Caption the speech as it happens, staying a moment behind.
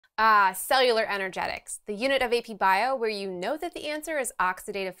Cellular energetics, the unit of AP Bio where you know that the answer is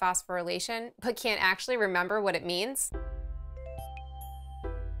oxidative phosphorylation, but can't actually remember what it means.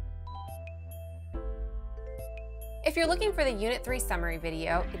 If you're looking for the Unit 3 summary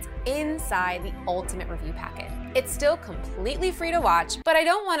video, it's inside the Ultimate Review Packet. It's still completely free to watch, but I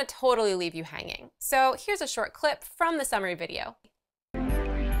don't want to totally leave you hanging. So here's a short clip from the summary video.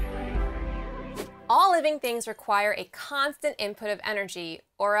 All living things require a constant input of energy,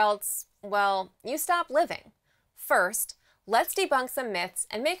 or else, well, you stop living. First, let's debunk some myths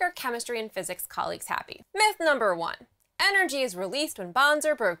and make our chemistry and physics colleagues happy. Myth number 1. Energy is released when bonds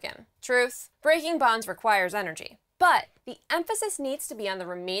are broken. Truth, breaking bonds requires energy. But the emphasis needs to be on the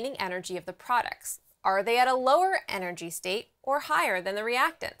remaining energy of the products. Are they at a lower energy state or higher than the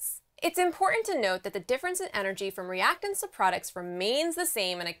reactants? It's important to note that the difference in energy from reactants to products remains the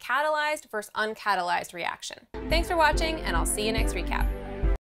same in a catalyzed versus uncatalyzed reaction. Thanks for watching, and I'll see you next recap.